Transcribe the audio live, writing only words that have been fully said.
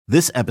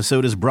This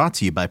episode is brought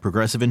to you by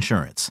Progressive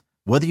Insurance.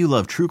 Whether you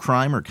love true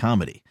crime or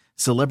comedy,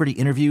 celebrity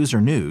interviews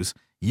or news,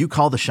 you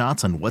call the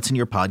shots on what's in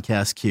your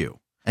podcast queue.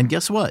 And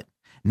guess what?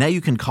 Now you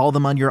can call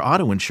them on your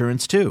auto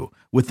insurance too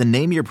with the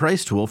Name Your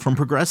Price tool from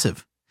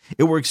Progressive.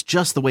 It works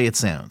just the way it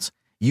sounds.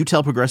 You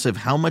tell Progressive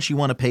how much you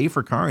want to pay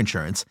for car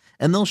insurance,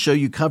 and they'll show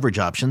you coverage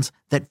options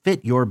that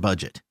fit your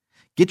budget.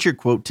 Get your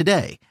quote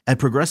today at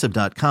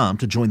Progressive.com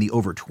to join the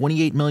over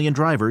 28 million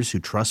drivers who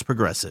trust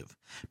Progressive.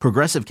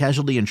 Progressive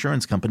Casualty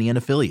Insurance Company and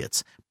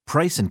Affiliates.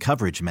 Price and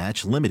coverage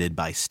match limited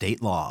by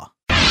state law.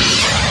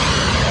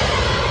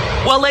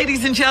 Well,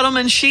 ladies and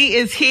gentlemen, she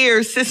is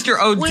here. Sister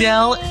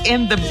Odell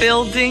in the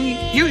building.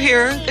 You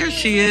hear her. There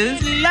she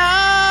is.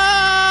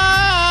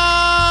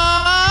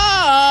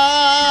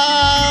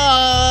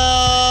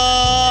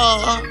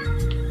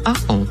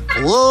 Uh-oh.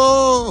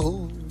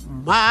 Whoa,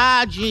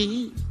 my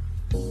G.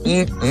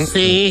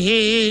 See,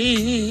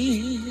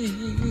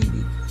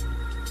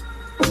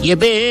 you've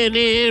been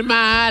in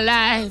my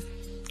life.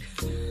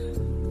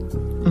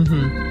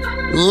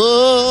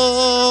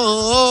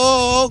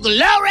 Oh,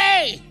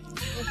 glory.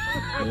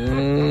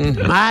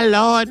 My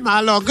Lord,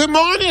 my Lord. Good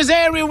morning,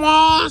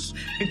 everyone.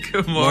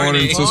 Good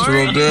morning. Sister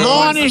Odell.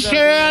 Morning,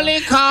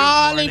 Shirley,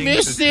 Carly,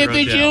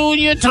 Mississippi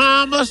Junior,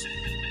 Thomas.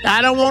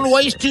 I don't want to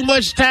waste too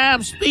much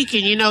time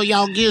speaking. You know,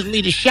 y'all gives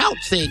me the shout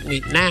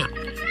segment now.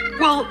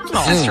 Well,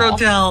 Sister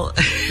Odell.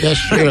 That's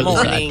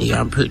Shirley's idea.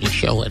 I'm pretty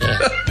sure of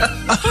that.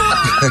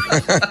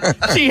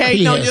 She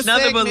hates on your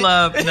nothing but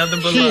love.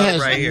 Nothing but she love has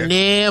right here.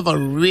 Never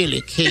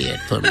really cared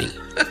for me.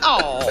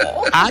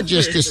 Oh. I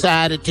just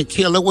decided to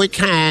kill her with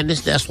kindness.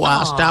 That's why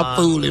I stopped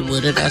fooling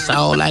with her. That's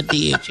all I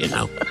did, you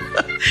know.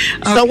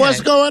 So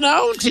what's going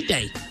on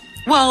today?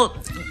 Well,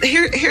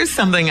 here's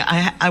something.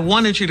 I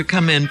wanted you to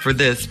come in for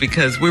this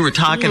because we were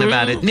talking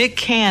about it. Nick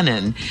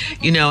Cannon,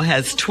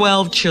 has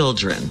 12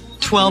 children.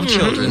 12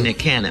 children, Nick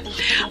Cannon.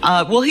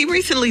 Well, he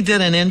recently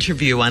did an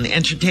interview on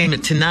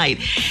Entertainment Tonight,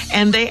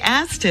 and they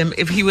asked him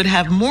if he would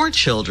have more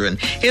children.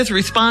 His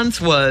response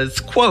was,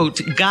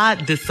 quote,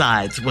 God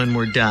decides when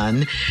we're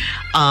done,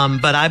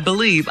 but I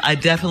believe I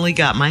definitely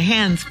got my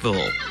hands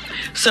full.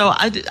 So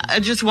I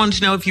just wanted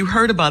to know if you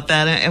heard about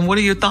that, and what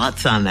are your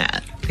thoughts on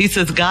that? He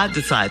says God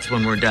decides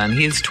when we're done.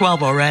 He has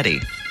 12 already.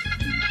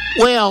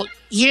 Well,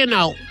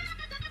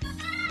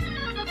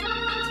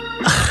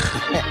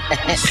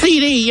 see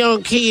these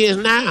young kids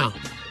now.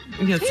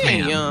 Yes,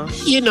 ma'am.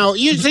 You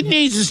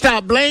need to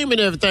stop blaming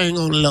everything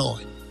on the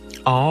Lord.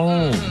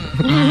 Oh.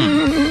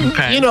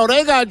 Okay.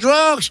 They got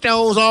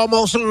drugstores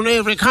almost on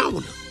every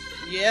corner.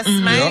 Yes,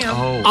 ma'am.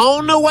 Oh.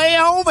 On the way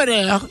over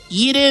there,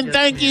 you didn't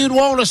think you'd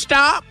want to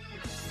stop?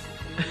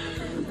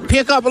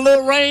 Pick up a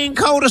little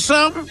raincoat or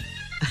something?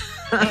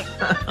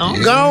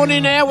 Go on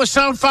in there with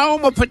some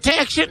form of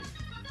protection?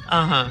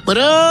 But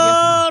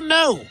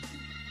no.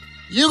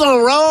 You're going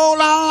to roll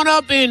on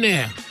up in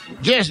there,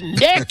 just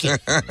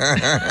naked.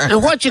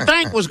 And what you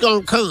think was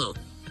going to come?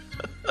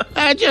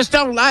 I just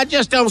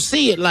don't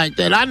see it like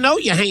that. I know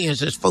your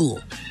hands is full.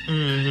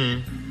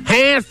 Mm-hmm.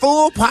 Hand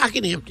full,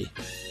 pocket empty.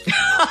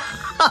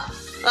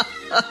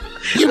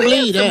 You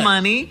believe that? Some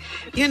money.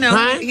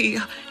 Huh? He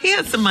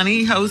has some money.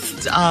 He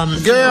hosts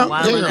Wild girls,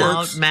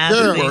 Out,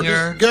 Masked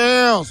Singer.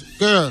 Girls.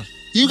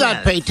 You got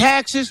to pay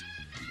taxes,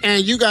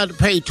 and you got to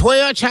pay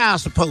 12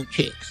 child support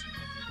checks.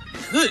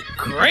 Good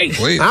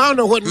gracious. Wait. I don't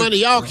know what money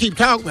y'all keep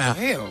talking about.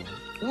 Hell.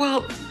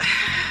 Well,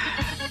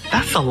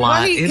 that's a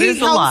lot. Well, it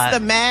is a lot. The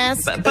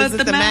Masked, but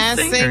the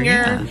Masked Singer.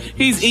 Yeah.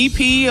 He's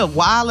EP of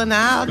Wildin'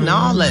 Out and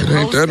all that.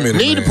 Ain't that many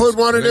Need to masks. put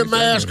one of them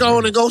masks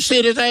on and go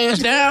sit his ass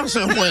down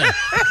somewhere.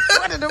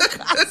 One of them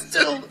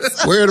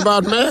costumes. Worried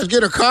about masks?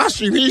 Get a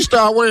costume. You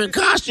start wearing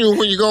costume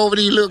when you go over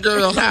these little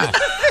girls' house.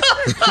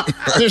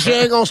 Since you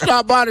ain't gonna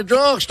stop by the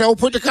drugstore,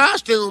 put the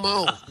costume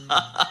on.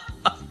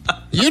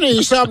 You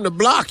need something to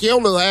block your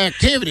little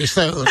activity,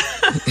 son.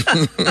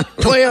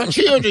 12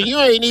 children, you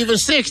ain't even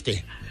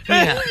 60.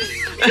 Yeah.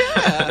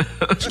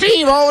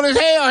 Steve old as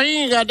hell,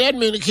 he ain't got that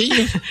many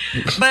kids.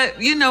 But,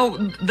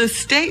 the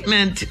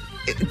statement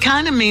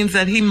kind of means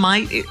that he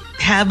might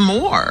have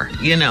more,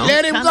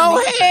 Let him go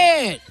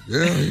ahead.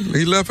 Yeah,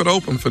 he left it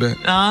open for that.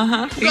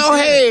 Go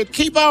ahead.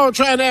 Keep on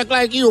trying to act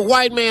like you a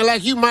white man,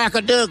 like you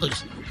Michael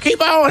Douglas. Keep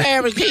on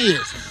having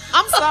kids.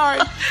 I'm sorry.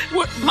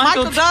 What,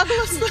 Michael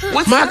Douglas?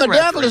 What's Michael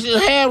that Douglas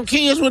is having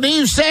kids when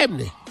he was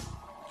 70.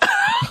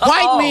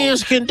 White men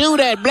can do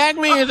that. Black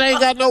men ain't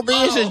got no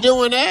business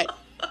doing that.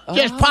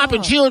 Just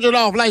popping children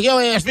off like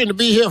your ass finna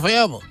be here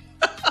forever.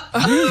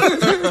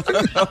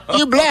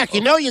 You black,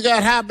 you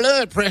got high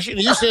blood pressure,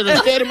 and you sit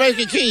instead of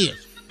making kids.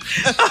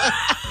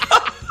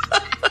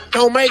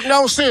 Don't make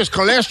no sense.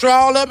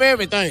 Cholesterol up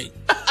everything.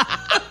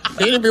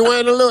 Then he be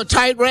wearing a little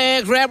tight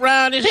rags wrapped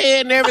around his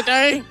head and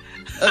everything.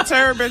 A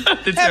turban. The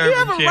Have you turban,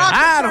 ever yeah. rocked a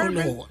I don't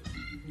turban? know.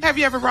 Have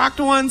you ever rocked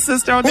one,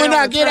 Sister Odell? When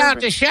I get out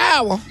the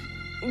shower,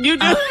 You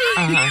do?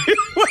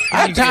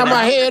 I tie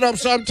my head up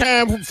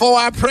sometime before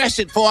I press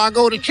it, before I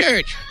go to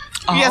church.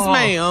 Yes,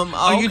 ma'am.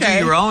 Oh, you do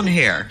your own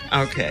hair.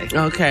 Okay.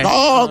 Okay.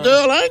 Oh,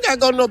 girl, I ain't got to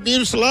go to no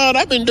beauty salon.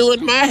 I've been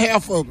doing my hair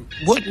for,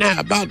 what now,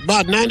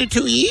 about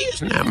 92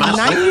 years now.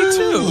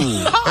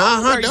 92.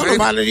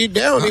 They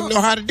don't even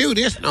know how to do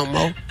this no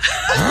more.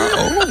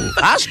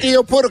 I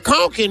still put a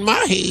conch in my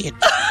head.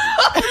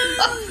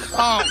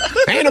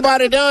 Ain't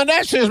nobody done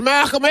that since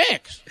Malcolm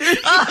X.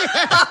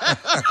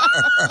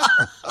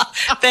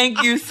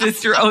 Thank you,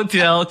 Sister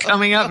Odell.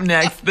 Coming up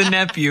next, the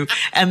nephew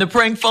and the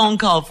prank phone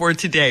call for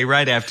today,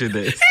 right after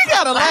this. He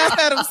got to laugh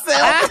at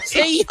himself.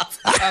 See?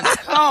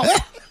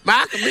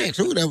 Malcolm X,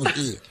 ooh, that was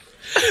good.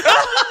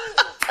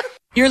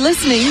 You're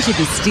listening to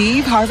the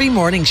Steve Harvey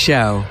Morning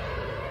Show.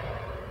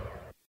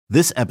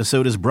 This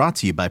episode is brought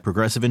to you by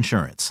Progressive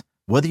Insurance.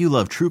 Whether you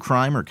love true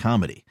crime or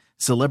comedy,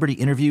 celebrity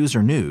interviews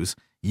or news,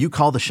 you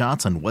call the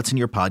shots on what's in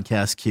your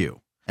podcast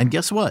queue. And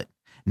guess what?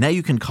 Now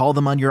you can call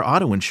them on your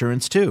auto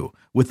insurance too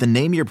with the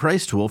Name Your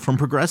Price tool from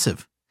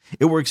Progressive.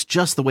 It works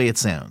just the way it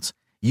sounds.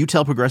 You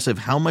tell Progressive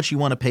how much you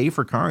want to pay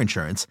for car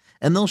insurance,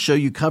 and they'll show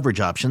you coverage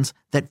options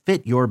that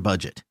fit your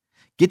budget.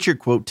 Get your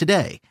quote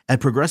today at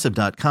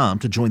Progressive.com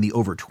to join the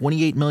over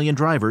 28 million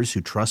drivers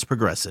who trust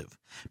Progressive.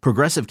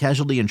 Progressive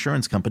Casualty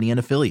Insurance Company and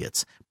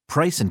Affiliates.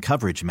 Price and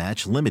coverage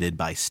match limited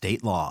by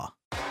state law.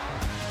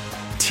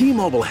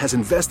 T-Mobile has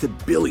invested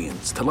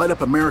billions to light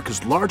up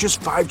America's largest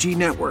 5G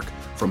network,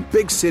 from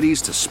big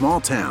cities to small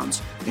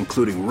towns,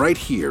 including right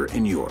here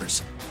in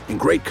yours. And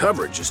great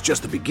coverage is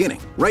just the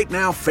beginning. Right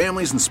now,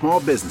 families and small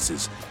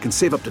businesses can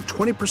save up to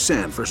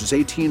 20% versus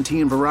AT&T and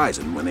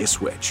Verizon when they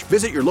switch.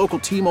 Visit your local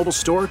T-Mobile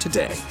store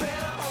today.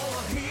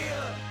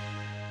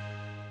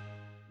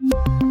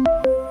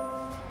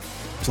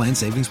 Plan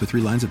savings with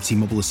 3 lines of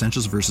T-Mobile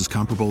Essentials versus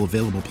comparable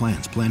available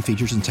plans. Plan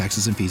features and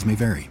taxes and fees may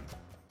vary.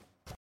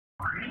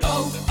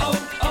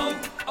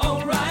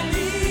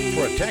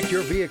 Protect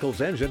your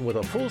vehicle's engine with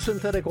a full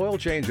synthetic oil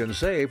change and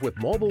save with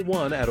Mobil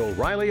 1 at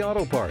O'Reilly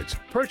Auto Parts.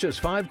 Purchase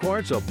 5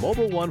 quarts of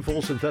Mobil 1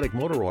 full synthetic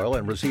motor oil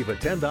and receive a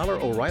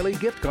 $10 O'Reilly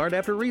gift card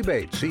after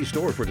rebate. See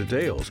store for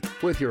details.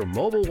 With your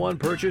Mobil 1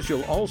 purchase,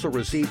 you'll also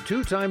receive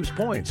 2 times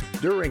points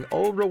during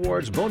O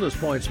Rewards Bonus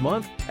Points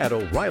Month at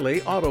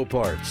O'Reilly Auto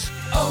Parts.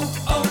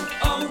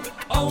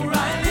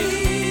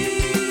 O'Reilly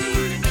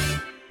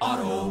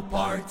Auto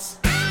Parts.